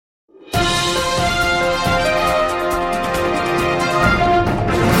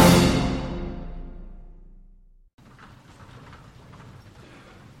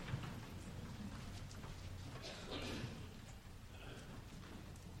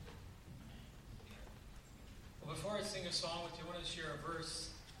a song with you. I want to share a verse.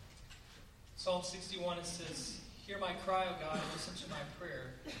 Psalm 61, it says, "Hear my cry, O God, and listen to my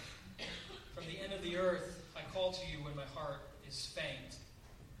prayer. From the end of the earth, I call to you when my heart is faint."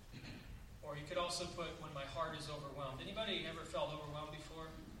 Or you could also put, when my heart is overwhelmed. Anybody ever felt overwhelmed before?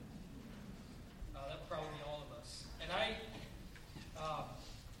 That's probably all of us. And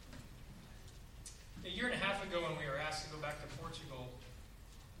a year and a half ago when we were asked to go back to Portugal,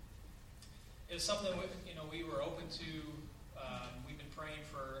 it was something we were open to. We've been praying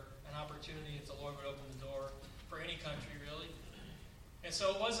for an opportunity if the Lord would open the door for any country, really. And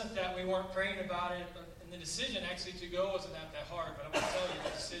so it wasn't that we weren't praying about it, and the decision actually to go wasn't that hard, but I'm going to tell you the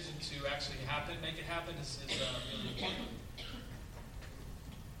decision to actually make it happen is really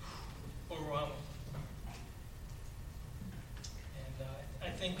overwhelming. And I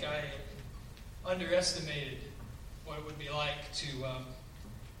think I underestimated what it would be like to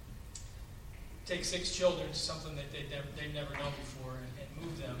take 6 children to something that they've never known before and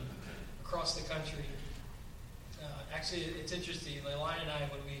move them across the country. Actually, it's interesting. Leilani and I,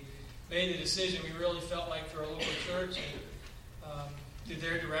 when we made the decision, we really felt like through our local church and through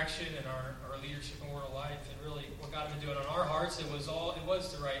their direction and our leadership in Word of Life, and really what God had been doing on our hearts, it was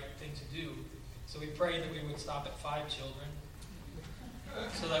the right thing to do. So we prayed that we would stop at 5 children,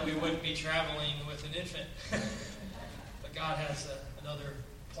 so that we wouldn't be traveling with an infant. But God has another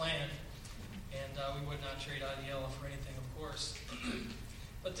plan, and we would not trade Adiela for anything, of course.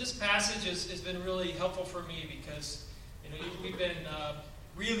 But this passage has been really helpful for me because we've been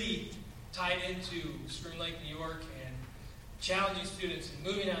really tied into Spring Lake, New York, and challenging students and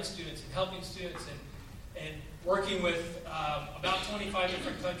moving out students and helping students and working with about 25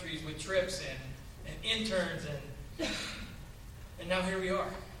 different countries with trips and interns and now here we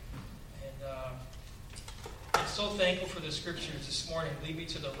are. And I'm so thankful for the scriptures this morning. Lead me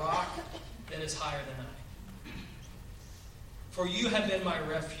to the rock that is higher than I. For you have been my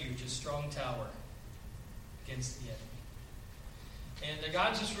refuge, a strong tower against the enemy. And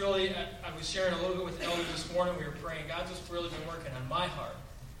God just really, I was sharing a little bit with the elders this morning. We were praying. God just really been working on my heart.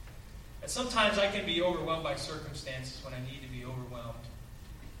 And sometimes I can be overwhelmed by circumstances when I need to be overwhelmed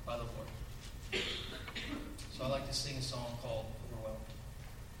by the Lord. So I like to sing a song called Overwhelmed.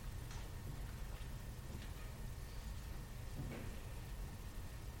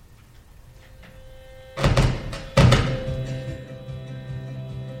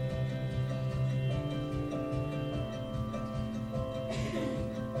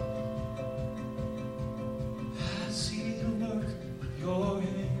 I see the work of your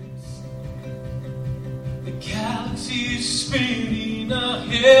hands. The galaxies spinning a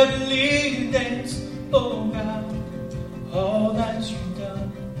heavenly dance. Oh God, all that you've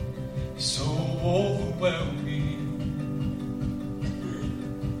done is so overwhelming.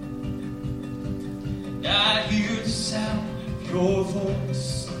 I hear the sound of your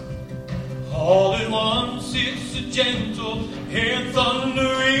voice. All at once it's a gentle and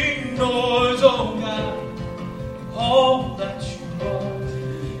thundering noise. Oh God, all that you are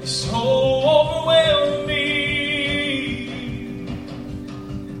is so overwhelming.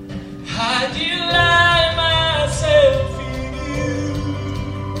 I delight myself in you,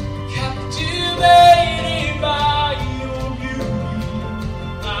 captivated by your beauty.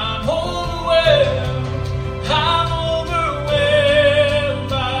 I'm overwhelmed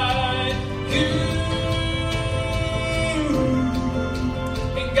by you.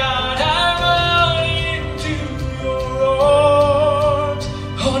 And God, I run into your arms,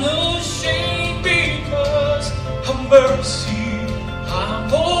 unashamed because of mercy. I'm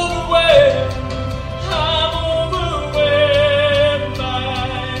overwhelmed by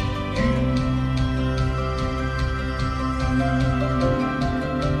you.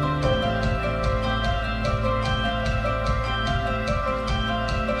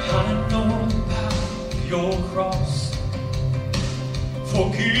 I know about your cross,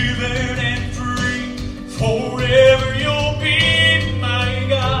 forgiven and free, forever you'll be my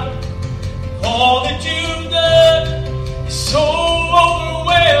God. All that you've done is so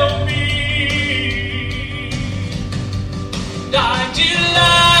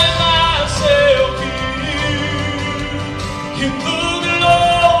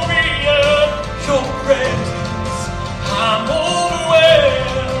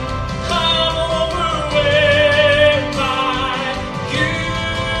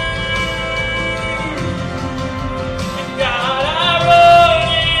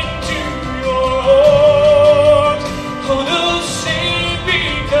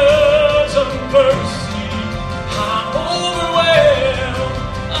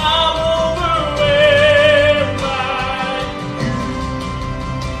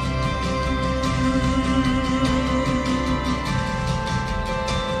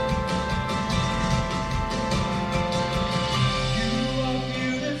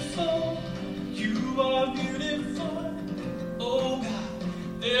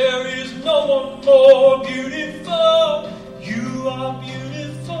one more beautiful. You are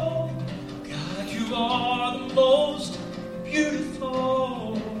beautiful. God, you are the most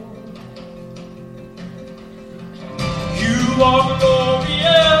beautiful. You are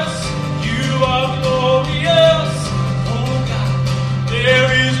glorious. You are glorious. Oh God,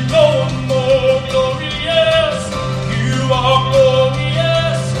 there is no one more glorious. You are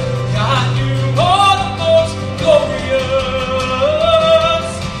glorious. God, you are the most glorious.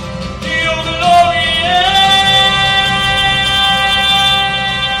 You're glorious.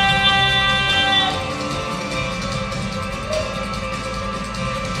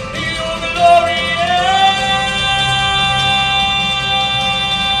 You're glorious.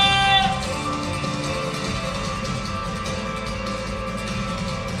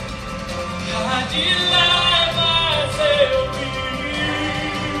 I delight myself in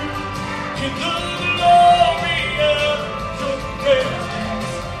the glory of your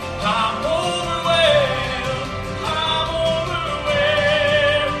presence. I'm overwhelmed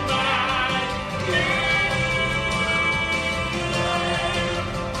by you.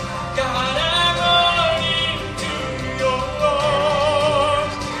 God, I run into your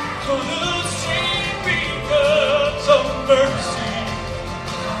arms for the strength because of mercy.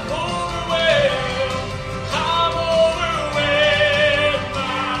 I'm overwhelmed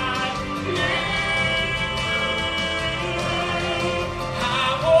by you.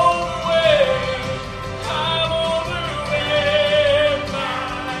 I'm overwhelmed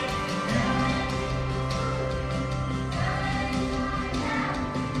by you.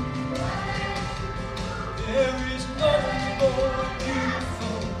 There is no more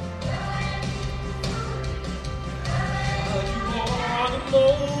beautiful. God, you are the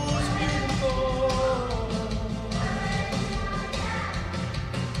most beautiful.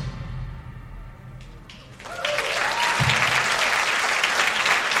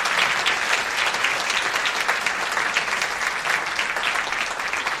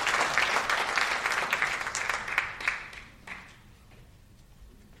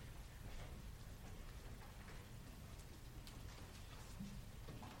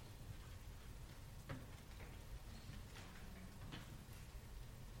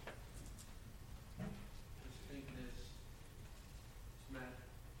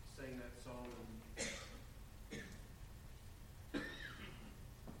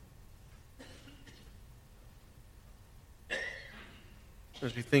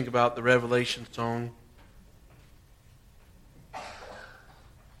 As we think about the Revelation song,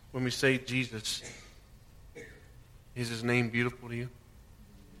 when we say Jesus, is His name beautiful to you?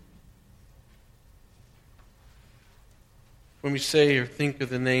 When we say or think of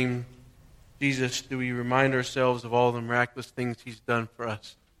the name Jesus, do we remind ourselves of all the miraculous things He's done for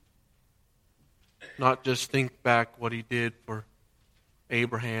us? Not just think back what He did for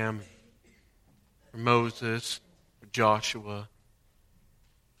Abraham, for Moses, for Joshua,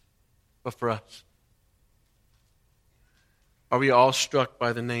 but for us. Are we all struck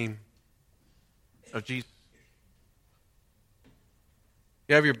by the name of Jesus? If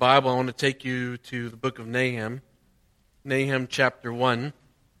you have your Bible, I want to take you to the book of Nahum, Nahum chapter 1.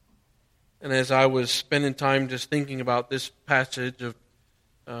 And as I was spending time just thinking about this passage of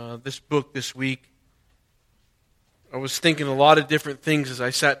this book this week, I was thinking a lot of different things as I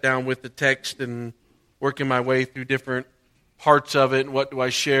sat down with the text and working my way through different parts of it, and what do I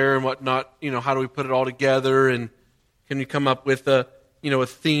share and what not, how do we put it all together, and can you come up with a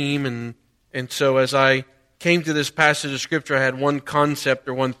theme, and so as I came to this passage of Scripture, I had one concept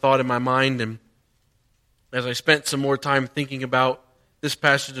or one thought in my mind, and as I spent some more time thinking about this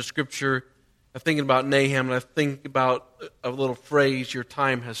passage of Scripture, I'm thinking about Nahum, and I think about a little phrase, your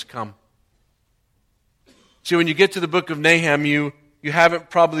time has come. See, when you get to the book of Nahum, you haven't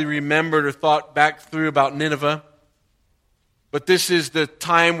probably remembered or thought back through about Nineveh. But this is the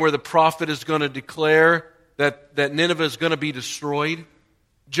time where the prophet is going to declare that Nineveh is going to be destroyed.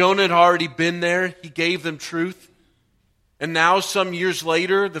 Jonah had already been there. He gave them truth. And now, some years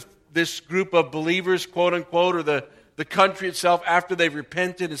later, this group of believers, quote unquote, or the country itself, after they've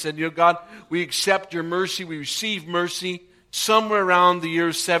repented and said, God, we accept your mercy, we receive mercy, somewhere around the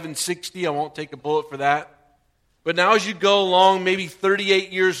year 760. I won't take a bullet for that. But now as you go along, maybe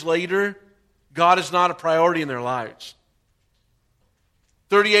 38 years later, God is not a priority in their lives.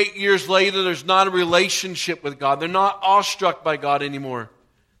 38 years later, there's not a relationship with God. They're not awestruck by God anymore.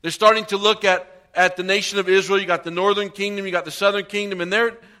 They're starting to look at the nation of Israel. You got the northern kingdom, you got the southern kingdom,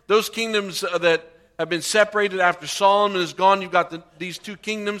 and those kingdoms that have been separated after Solomon is gone. You've got these two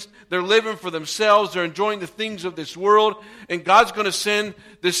kingdoms. They're living for themselves. They're enjoying the things of this world. And God's going to send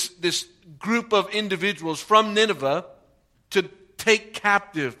this group of individuals from Nineveh to take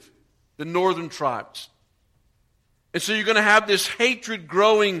captive the northern tribes. And so you're going to have this hatred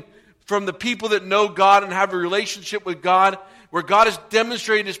growing from the people that know God and have a relationship with God, where God has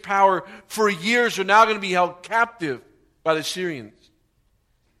demonstrated His power for years, are now going to be held captive by the Syrians.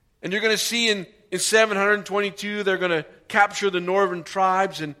 And you're going to see in 722, they're going to capture the northern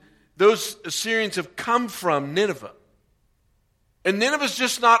tribes, and those Assyrians have come from Nineveh. And Nineveh's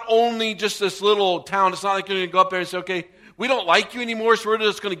just not only just this little town. It's not like you're going to go up there and say, okay, we don't like you anymore, so we're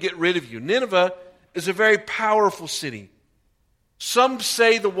just going to get rid of you. Nineveh is a very powerful city. Some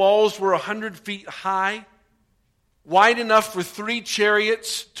say the walls were 100 feet high, wide enough for 3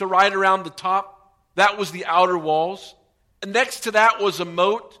 chariots to ride around the top. That was the outer walls. And next to that was a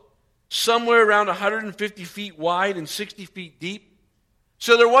moat, somewhere around 150 feet wide and 60 feet deep.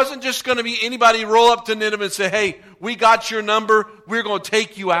 So there wasn't just going to be anybody roll up to Nineveh and say, hey, we got your number, we're going to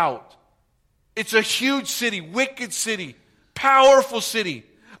take you out. It's a huge city, wicked city, powerful city,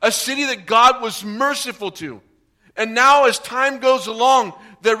 a city that God was merciful to. And now as time goes along,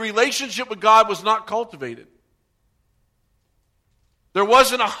 their relationship with God was not cultivated. There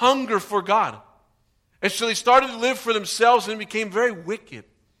wasn't a hunger for God. And so they started to live for themselves and became very wicked.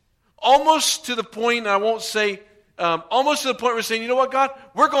 Almost to the point, I won't say, almost to the point where we're saying, you know what, God?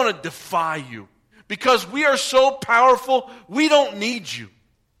 We're going to defy you. Because we are so powerful, we don't need you.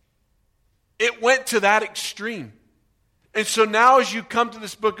 It went to that extreme. And so now as you come to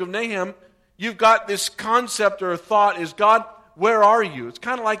this book of Nahum, you've got this concept or a thought is, God, where are you? It's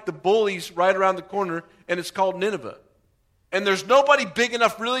kind of like the bullies right around the corner, and it's called Nineveh. And there's nobody big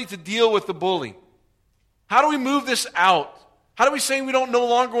enough really to deal with the bully. How do we move this out? How do we say we don't no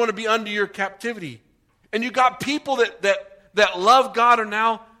longer want to be under your captivity? And you got people that love God are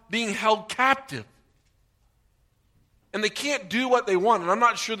now being held captive. And they can't do what they want. And I'm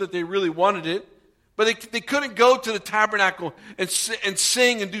not sure that they really wanted it. But they couldn't go to the tabernacle and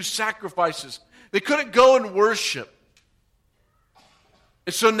sing and do sacrifices. They couldn't go and worship.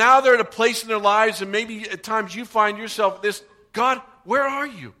 And so now they're at a place in their lives, and maybe at times you find yourself this, God, where are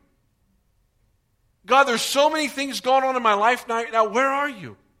you? God, there's so many things going on in my life now. Where are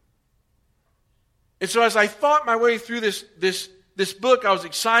you? And so as I thought my way through this book, I was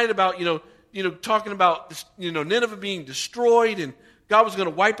excited about, talking about this, Nineveh being destroyed, and God was going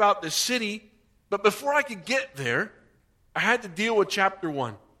to wipe out this city. But before I could get there, I had to deal with chapter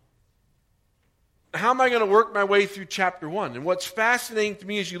 1. How am I going to work my way through chapter 1? And what's fascinating to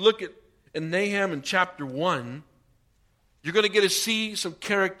me as you look at in Nahum in chapter 1, you're going to get to see some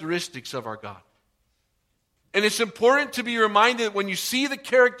characteristics of our God. And it's important to be reminded that when you see the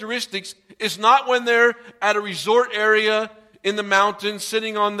characteristics, it's not when they're at a resort area in the mountains,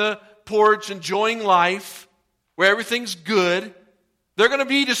 sitting on the porch, enjoying life, where everything's good. They're going to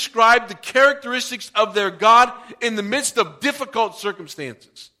be described the characteristics of their God in the midst of difficult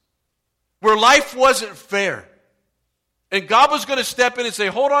circumstances, where life wasn't fair. And God was going to step in and say,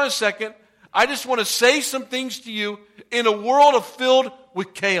 hold on a second, I just want to say some things to you in a world filled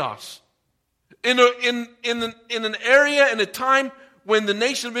with chaos. In an area, in a time when the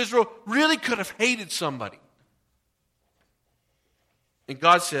nation of Israel really could have hated somebody. And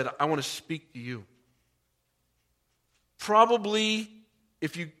God said, I want to speak to you. Probably,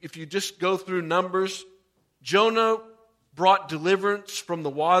 if you just go through Numbers, Jonah brought deliverance from the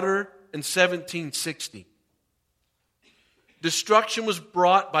water in 1760. Destruction was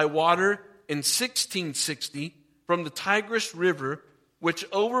brought by water in 1660 from the Tigris River, which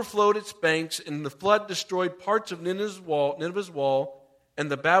overflowed its banks, and the flood destroyed parts of Nineveh's wall, and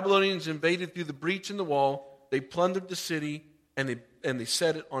the Babylonians invaded through the breach in the wall. They plundered the city, and they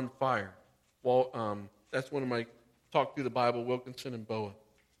set it on fire. That's one of my talk through the Bible, Wilkinson and Boa.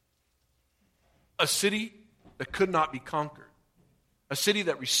 A city that could not be conquered. A city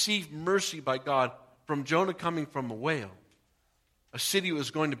that received mercy by God from Jonah coming from a whale. A city was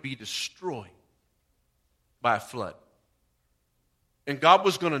going to be destroyed by a flood. And God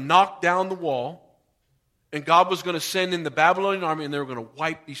was going to knock down the wall, and God was going to send in the Babylonian army, and they were going to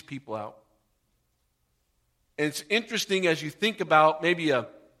wipe these people out. And it's interesting as you think about maybe a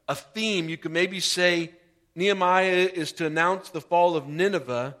theme, you could maybe say Nehemiah is to announce the fall of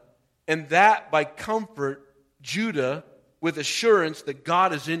Nineveh, and that by comfort Judah with assurance that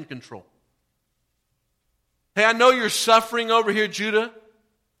God is in control. Hey, I know you're suffering over here, Judah,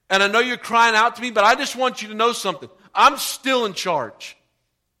 and I know you're crying out to me, but I just want you to know something. I'm still in charge.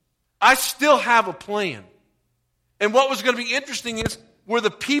 I still have a plan. And what was going to be interesting is, were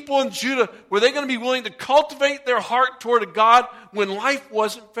the people in Judah, were they going to be willing to cultivate their heart toward a God when life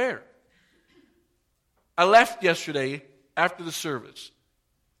wasn't fair? I left yesterday after the service,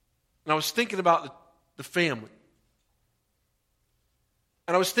 and I was thinking about the family.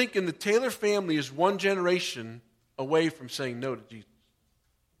 And I was thinking the Taylor family is one generation away from saying no to Jesus.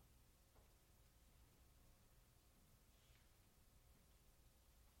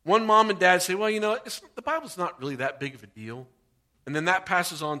 One mom and dad say, well, the Bible's not really that big of a deal. And then that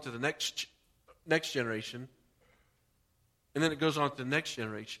passes on to the next generation. And then it goes on to the next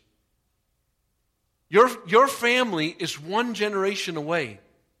generation. Your family is one generation away.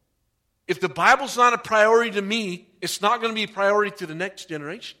 If the Bible's not a priority to me, it's not going to be a priority to the next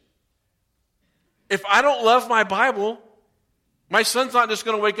generation. If I don't love my Bible, my son's not just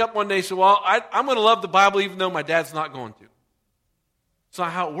going to wake up one day and say, well, I'm going to love the Bible even though my dad's not going to. It's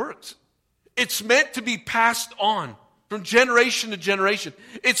not how it works. It's meant to be passed on from generation to generation.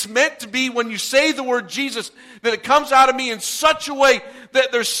 It's meant to be, when you say the word Jesus, that it comes out of me in such a way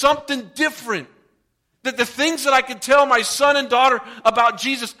that there's something different. That the things that I can tell my son and daughter about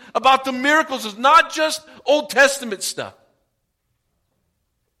Jesus, about the miracles, is not just Old Testament stuff.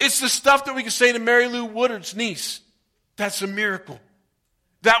 It's the stuff that we can say to Mary Lou Woodard's niece. That's a miracle.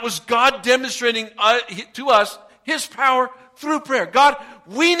 That was God demonstrating to us His power through prayer. God,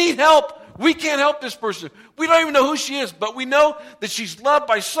 we need help. We can't help this person. We don't even know who she is, but we know that she's loved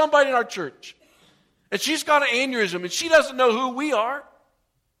by somebody in our church. And she's got an aneurysm, and she doesn't know who we are.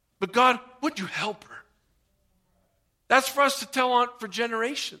 But God, would you help her? That's for us to tell on for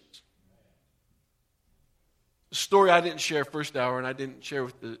generations. The story I didn't share first hour, and I didn't share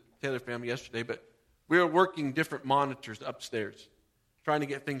with the Taylor family yesterday, but we were working different monitors upstairs, trying to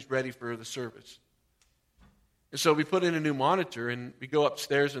get things ready for the service. And so we put in a new monitor, and we go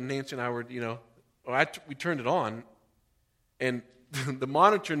upstairs, and Nancy and I were, we turned it on, and the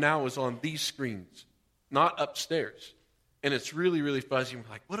monitor now is on these screens, not upstairs. And it's really, really fuzzy. We're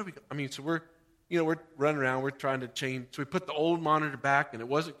like, what are we, so we're running around, we're trying to change. So we put the old monitor back, and it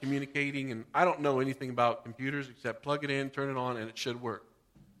wasn't communicating, and I don't know anything about computers except plug it in, turn it on, and it should work.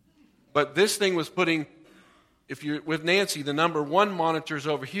 But this thing was putting, if you're with Nancy, the number 1 monitor is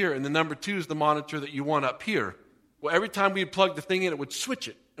over here, and the number 2 is the monitor that you want up here. Well, every time we'd plug the thing in, it would switch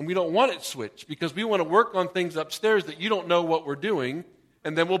it. And we don't want it switched because we want to work on things upstairs that you don't know what we're doing,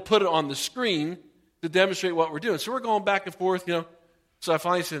 and then we'll put it on the screen to demonstrate what we're doing. So we're going back and forth, So I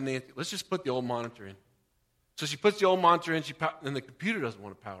finally said to Nancy, let's just put the old monitor in. So she puts the old monitor in, and the computer doesn't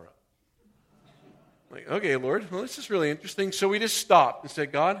want to power up. I'm like, okay, Lord, well, this is really interesting. So we just stopped and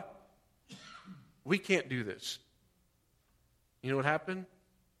said, God, we can't do this. You know what happened?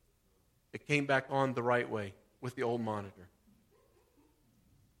 It came back on the right way with the old monitor.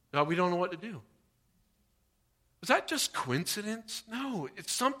 God, we don't know what to do. Was that just coincidence? No,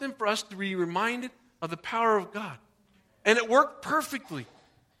 it's something for us to be reminded of the power of God. And it worked perfectly.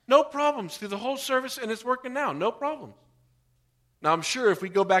 No problems through the whole service, and it's working now. No problems. Now, I'm sure if we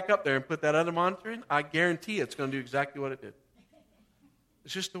go back up there and put that other monitor in, I guarantee it's going to do exactly what it did.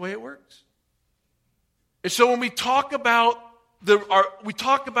 It's just the way it works. And so when we talk about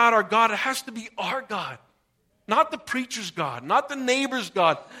our God, it has to be our God. Not the preacher's God, not the neighbor's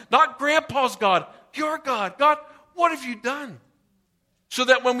God, not grandpa's God. Your God. God, what have you done? So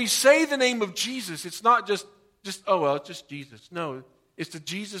that when we say the name of Jesus, it's not just it's just Jesus. No, it's the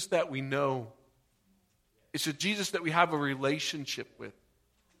Jesus that we know. It's the Jesus that we have a relationship with.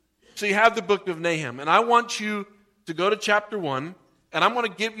 So you have the book of Nahum, and I want you to go to chapter 1, and I'm going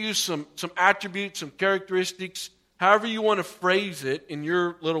to give you some attributes, some characteristics, however you want to phrase it in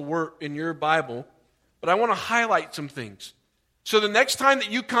your little word, in your Bible. But I want to highlight some things. So the next time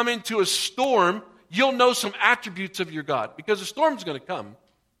that you come into a storm, you'll know some attributes of your God. Because a storm's going to come.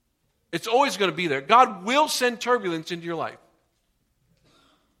 It's always going to be there. God will send turbulence into your life.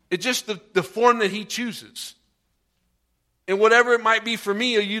 It's just the form that He chooses. And whatever it might be for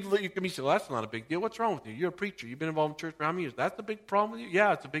me, you can be saying, well, that's not a big deal. What's wrong with you? You're a preacher. You've been involved in church for how many years? That's a big problem with you?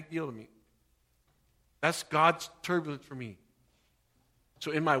 Yeah, it's a big deal to me. That's God's turbulence for me.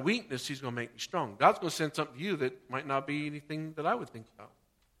 So in my weakness, He's going to make me strong. God's going to send something to you that might not be anything that I would think about.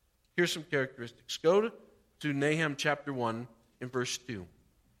 Here's some characteristics. Go to Nahum chapter 1 and verse 2.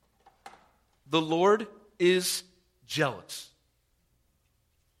 The Lord is jealous.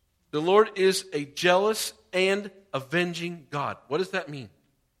 The Lord is a jealous and avenging God. What does that mean?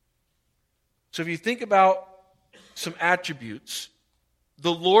 So if you think about some attributes,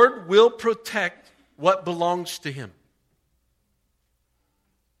 the Lord will protect what belongs to Him.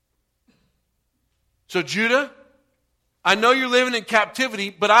 So Judah, I know you're living in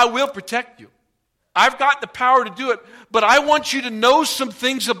captivity, but I will protect you. I've got the power to do it, but I want you to know some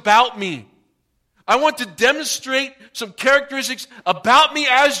things about me. I want to demonstrate some characteristics about me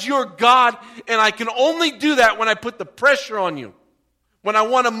as your God, and I can only do that when I put the pressure on you, when I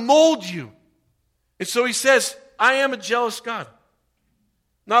want to mold you. And so He says, I am a jealous God.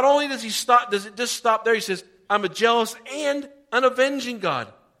 Not only does it just stop there, he says, I'm a jealous and an avenging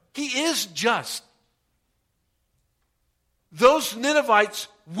God. He is just. Those Ninevites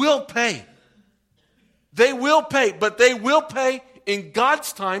will pay. They will pay, but they will pay in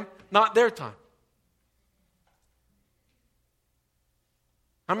God's time, not their time.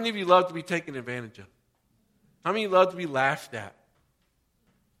 How many of you love to be taken advantage of? How many of you love to be laughed at?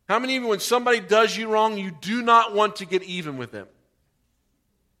 How many of you, when somebody does you wrong, you do not want to get even with them?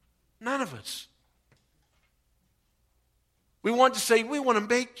 None of us. We want to say, we want to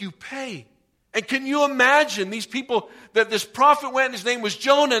make you pay. And can you imagine these people that this prophet went, and his name was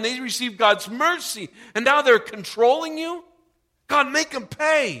Jonah, and they received God's mercy, and now they're controlling you? God, make them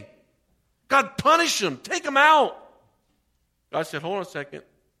pay. God, punish them. Take them out. God said, hold on a second.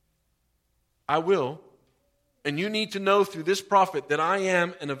 I will. And you need to know through this prophet that I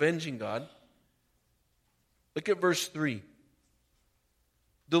am an avenging God. Look at verse 3.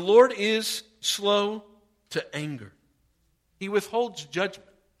 The Lord is slow to anger. He withholds judgment.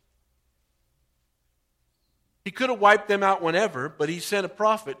 He could have wiped them out whenever, but he sent a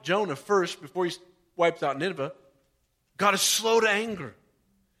prophet, Jonah, first before he wipes out Nineveh. God is slow to anger.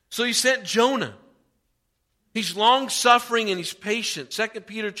 So he sent Jonah. He's long-suffering and he's patient. 2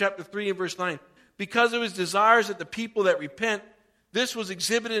 Peter chapter 3 and verse 9. Because of his desires that the people that repent, this was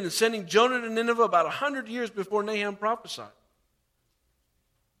exhibited in sending Jonah to Nineveh about 100 years before Nahum prophesied.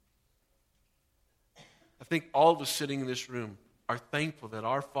 I think all of us sitting in this room are thankful that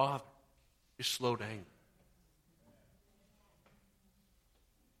our Father is slow to anger.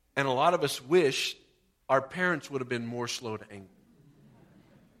 And a lot of us wish our parents would have been more slow to anger.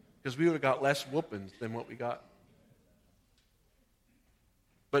 Because we would have got less whoopings than what we got.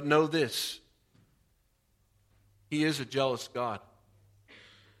 But know this. He is a jealous God.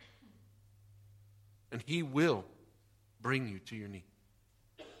 And He will bring you to your knees.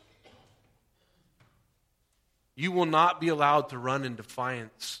 You will not be allowed to run in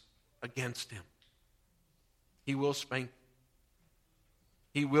defiance against Him. He will spank you.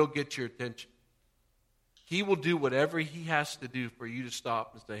 He will get your attention. He will do whatever He has to do for you to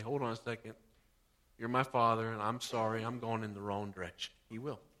stop and say, hold on a second. You're my Father, and I'm sorry. I'm going in the wrong direction. He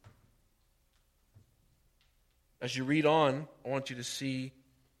will. As you read on, I want you to see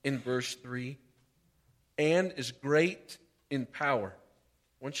in verse 3, and is great in power.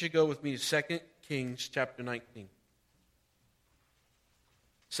 I want you to go with me to 2 Kings chapter 19.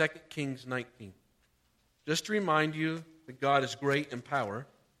 2 Kings 19. Just to remind you that God is great in power.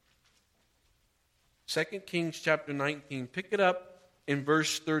 2 Kings chapter 19. Pick it up in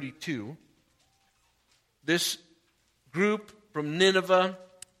verse 32. This group from Nineveh,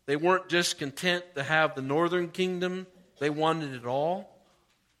 they weren't just content to have the northern kingdom. They wanted it all.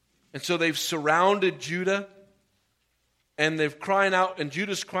 And so they've surrounded Judah. And they've crying out, and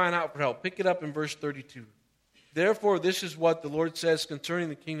Judah's crying out for help. Pick it up in verse 32. Therefore, this is what the Lord says concerning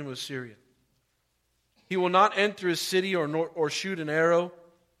the kingdom of Syria. He will not enter a city or shoot an arrow.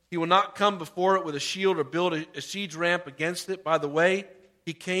 He will not come before it with a shield or build a siege ramp against it. By the way,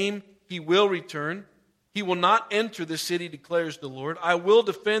 he came, he will return. He will not enter the city, declares the Lord. I will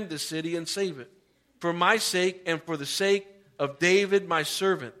defend the city and save it. For my sake and for the sake of David, my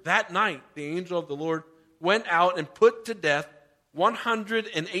servant. That night, the angel of the Lord went out and put to death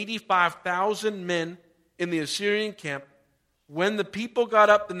 185,000 men in the Assyrian camp. When the people got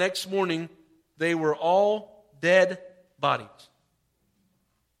up the next morning, they were all dead bodies.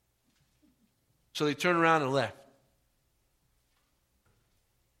 So they turned around and left.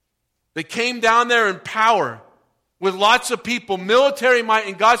 They came down there in power with lots of people, military might,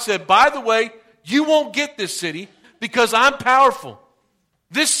 and God said, by the way, you won't get this city because I'm powerful.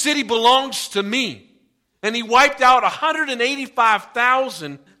 This city belongs to me. And He wiped out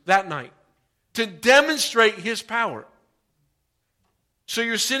 185,000 that night to demonstrate His power. So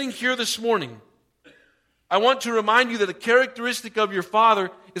you're sitting here this morning. I want to remind you that a characteristic of your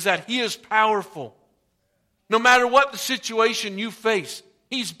Father is that He is powerful. No matter what the situation you face,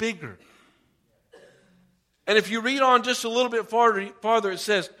 He's bigger. And if you read on just a little bit farther, it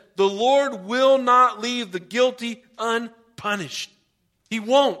says, the Lord will not leave the guilty unpunished. He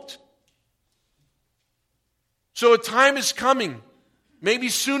won't. So a time is coming, maybe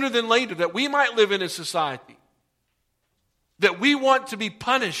sooner than later, that we might live in a society that we want to be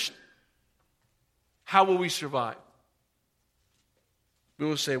punished. How will we survive? We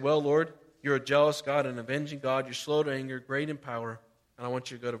will say, well, Lord, you're a jealous God, an avenging God. You're slow to anger, great in power. And I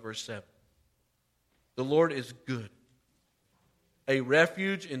want you to go to verse 7. The Lord is good, a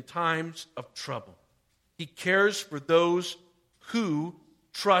refuge in times of trouble. He cares for those who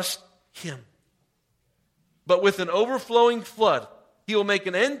trust Him. But with an overflowing flood, He will make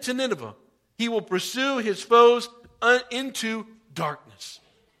an end to Nineveh. He will pursue his foes into darkness.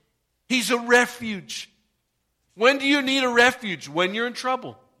 He's a refuge. When do you need a refuge? When you're in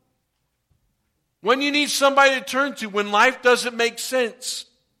trouble. When you need somebody to turn to, when life doesn't make sense.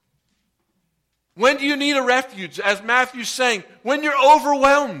 When do you need a refuge? As Matthew's saying, when you're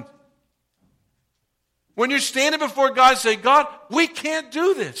overwhelmed. When you're standing before God and say, God, we can't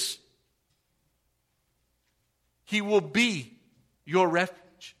do this. He will be your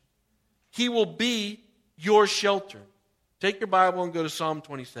refuge. He will be your shelter. Take your Bible and go to Psalm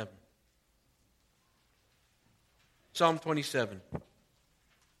 27. Psalm 27.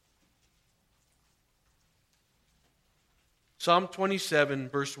 Psalm 27,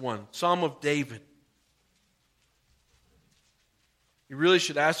 verse 1. Psalm of David. You really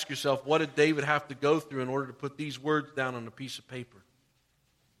should ask yourself, what did David have to go through in order to put these words down on a piece of paper?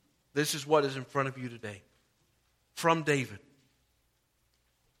 This is what is in front of you today. From David.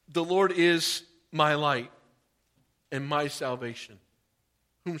 The Lord is my light and my salvation.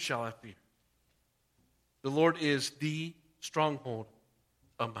 Whom shall I fear? The Lord is the stronghold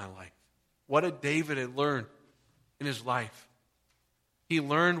of my life. What did David had learned in his life? He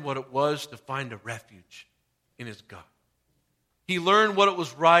learned what it was to find a refuge in his God. He learned what it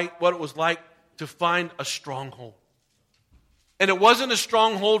was like to find a stronghold. And it wasn't a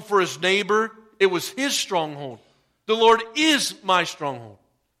stronghold for his neighbor, it was his stronghold. The Lord is my stronghold.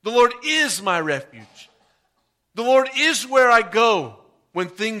 The Lord is my refuge. The Lord is where I go when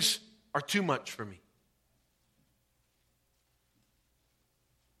things are too much for me.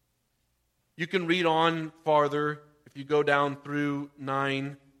 You can read on farther. If you go down through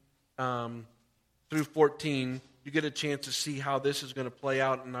 9 through 14, you get a chance to see how this is going to play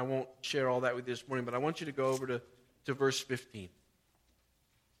out, and I won't share all that with you this morning, but I want you to go over to verse 15.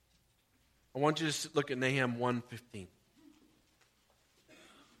 I want you to look at Nahum 1:15.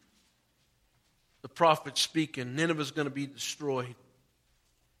 The prophet speaking, Nineveh is going to be destroyed.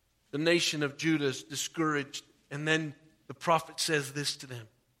 The nation of Judah is discouraged, and then the prophet says this to them.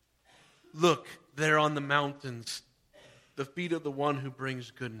 Look, there on the mountains, the feet of the one who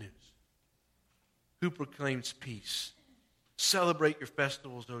brings good news, who proclaims peace. Celebrate your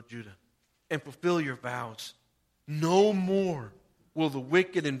festivals, O Judah, and fulfill your vows. No more will the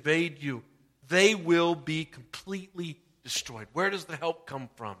wicked invade you. They will be completely destroyed. Where does the help come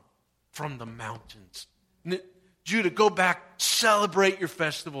from? From the mountains. Judah, go back, celebrate your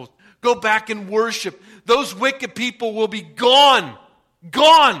festivals. Go back and worship. Those wicked people will be gone.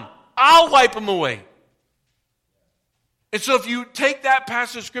 Gone. I'll wipe them away. And so if you take that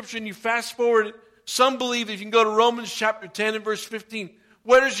passage of Scripture and you fast forward it, some believe that you can go to Romans chapter 10 and verse 15.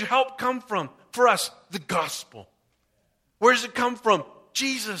 Where does your help come from? For us, the gospel. Where does it come from?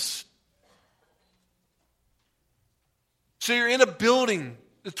 Jesus. So you're in a building,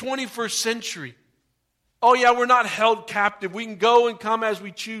 the 21st century. Oh yeah, we're not held captive. We can go and come as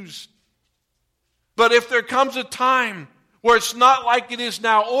we choose. But if there comes a time where it's not like it is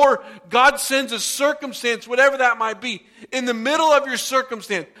now, or God sends a circumstance, whatever that might be, in the middle of your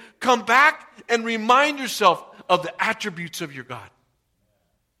circumstance, come back and remind yourself of the attributes of your God.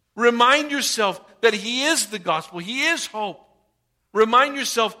 Remind yourself that He is the gospel. He is hope. Remind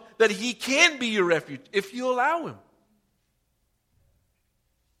yourself that He can be your refuge if you allow Him.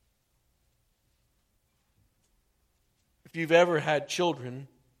 If you've ever had children,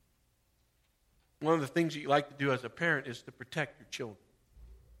 one of the things that you like to do as a parent is to protect your children.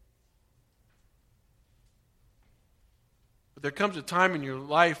 But there comes a time in your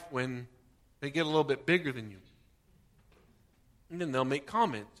life when they get a little bit bigger than you. And then they'll make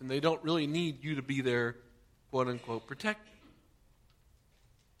comments, and they don't really need you to be their quote-unquote protector.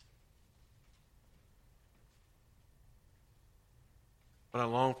 But I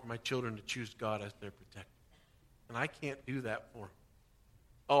long for my children to choose God as their protector. And I can't do that for them.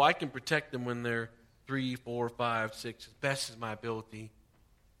 Oh, I can protect them when they're 3, 4, 5, 6, as best as my ability.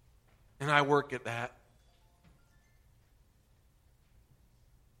 And I work at that.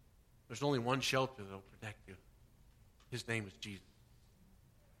 There's only one shelter that will protect you. His name is Jesus.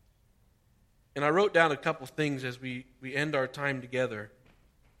 And I wrote down a couple things as we end our time together.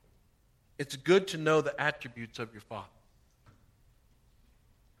 It's good to know the attributes of your Father.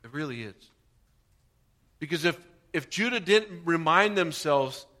 It really is. Because if Judah didn't remind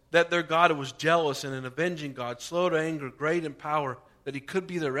themselves that their God was jealous and an avenging God, slow to anger, great in power, that He could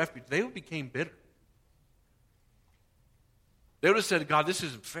be their refuge, they became bitter. They would have said, God, this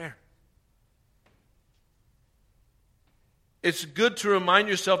isn't fair. It's good to remind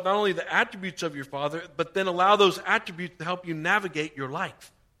yourself not only the attributes of your Father, but then allow those attributes to help you navigate your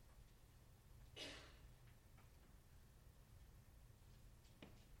life.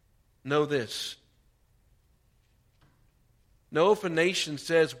 know this. Know if a nation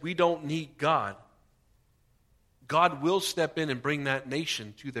says we don't need God, God will step in and bring that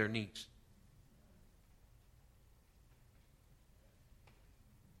nation to their knees.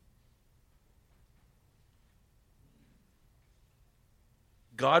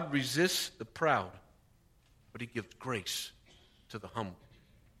 God resists the proud, but He gives grace to the humble.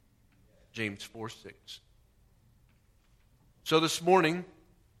 James 4:6. So this morning,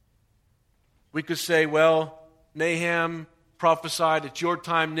 we could say, well, Nahum prophesied, it's your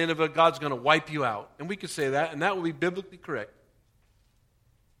time, Nineveh, God's going to wipe you out. And we could say that, and that would be biblically correct.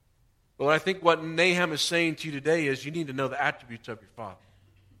 But I think what Nahum is saying to you today is you need to know the attributes of your Father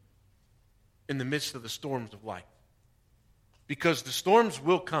in the midst of the storms of life. Because the storms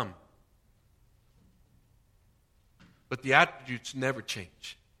will come, but the attributes never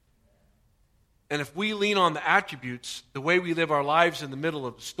change. And if we lean on the attributes, the way we live our lives in the middle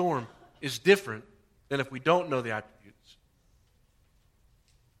of the storm is different than if we don't know the attributes.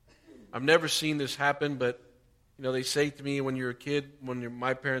 I've never seen this happen, but they say to me when you're a kid,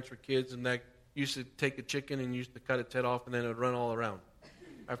 my parents were kids, and they used to take a chicken and used to cut its head off, and then it would run all around.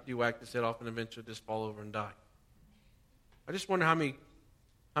 After you whacked its head off, and eventually just fall over and die. I just wonder how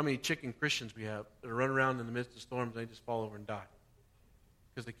many chicken Christians we have that run around in the midst of storms and they just fall over and die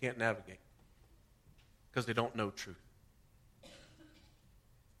because they can't navigate, because they don't know truth.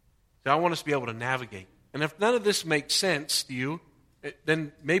 So I want us to be able to navigate. And if none of this makes sense to you,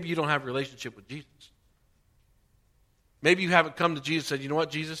 then maybe you don't have a relationship with Jesus. Maybe you haven't come to Jesus and said, you know what,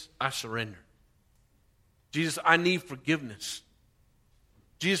 Jesus, I surrender. Jesus, I need forgiveness.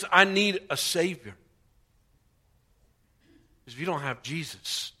 Jesus, I need a Savior. Because if you don't have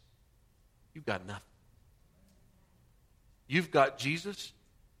Jesus, you've got nothing. You've got Jesus.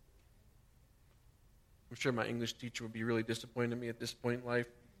 I'm sure my English teacher would be really disappointed in me at this point in life.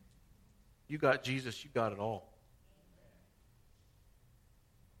 You got Jesus, you got it all.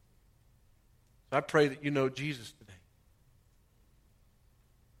 So I pray that you know Jesus today.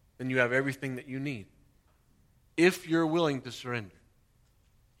 Then you have everything that you need. If you're willing to surrender.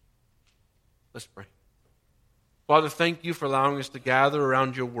 Let's pray. Father, thank you for allowing us to gather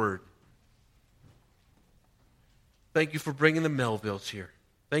around your word. Thank you for bringing the Melvilles here.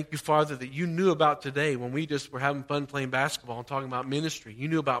 Thank you, Father, that you knew about today when we just were having fun playing basketball and talking about ministry. You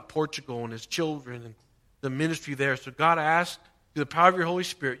knew about Portugal and his children and the ministry there. So God, I ask, through the power of your Holy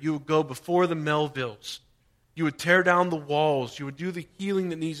Spirit, you would go before the Melvilles. You would tear down the walls. You would do the healing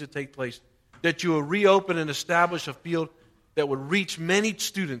that needs to take place. That you would reopen and establish a field that would reach many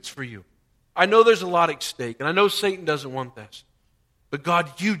students for you. I know there's a lot at stake, and I know Satan doesn't want this. But God,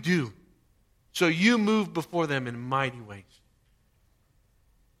 you do. So you move before them in mighty ways.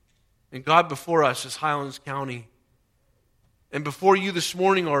 And God, before us is Highlands County. And before you this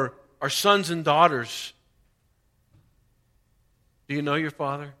morning are our sons and daughters. Do you know your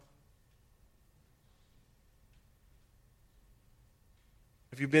Father?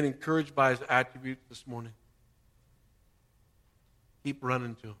 Have you been encouraged by his attributes this morning? Keep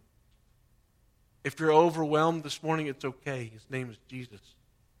running to him. If you're overwhelmed this morning, it's okay. His name is Jesus.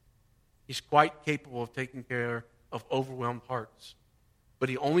 He's quite capable of taking care of overwhelmed hearts. But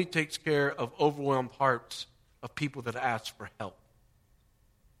he only takes care of overwhelmed hearts of people that ask for help.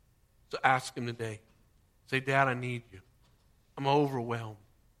 So ask him today. Say, Dad, I need you. I'm overwhelmed.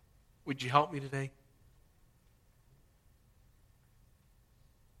 Would you help me today?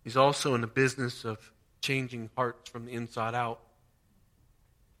 He's also in the business of changing hearts from the inside out.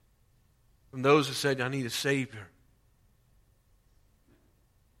 From those who said, I need a Savior.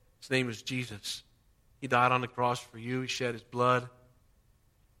 His name is Jesus. He died on the cross for you. He shed his blood.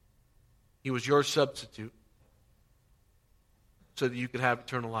 He was your substitute so that you could have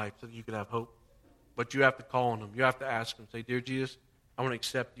eternal life, so that you could have hope. But you have to call on him. You have to ask him. Say, Dear Jesus, I want to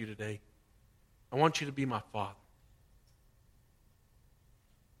accept you today. I want you to be my Father.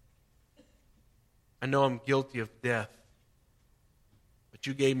 I know I'm guilty of death, but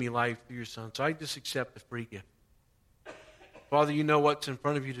you gave me life through your Son, so I just accept the free gift. Father, you know what's in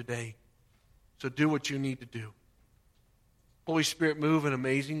front of you today, so do what you need to do. Holy Spirit, move in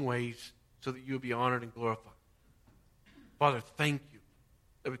amazing ways so that you will be honored and glorified. Father, thank you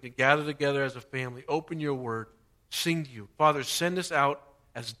that we can gather together as a family, open your word, sing to you. Father, send us out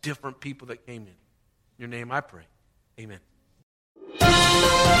as different people that came in. In your name I pray. Amen.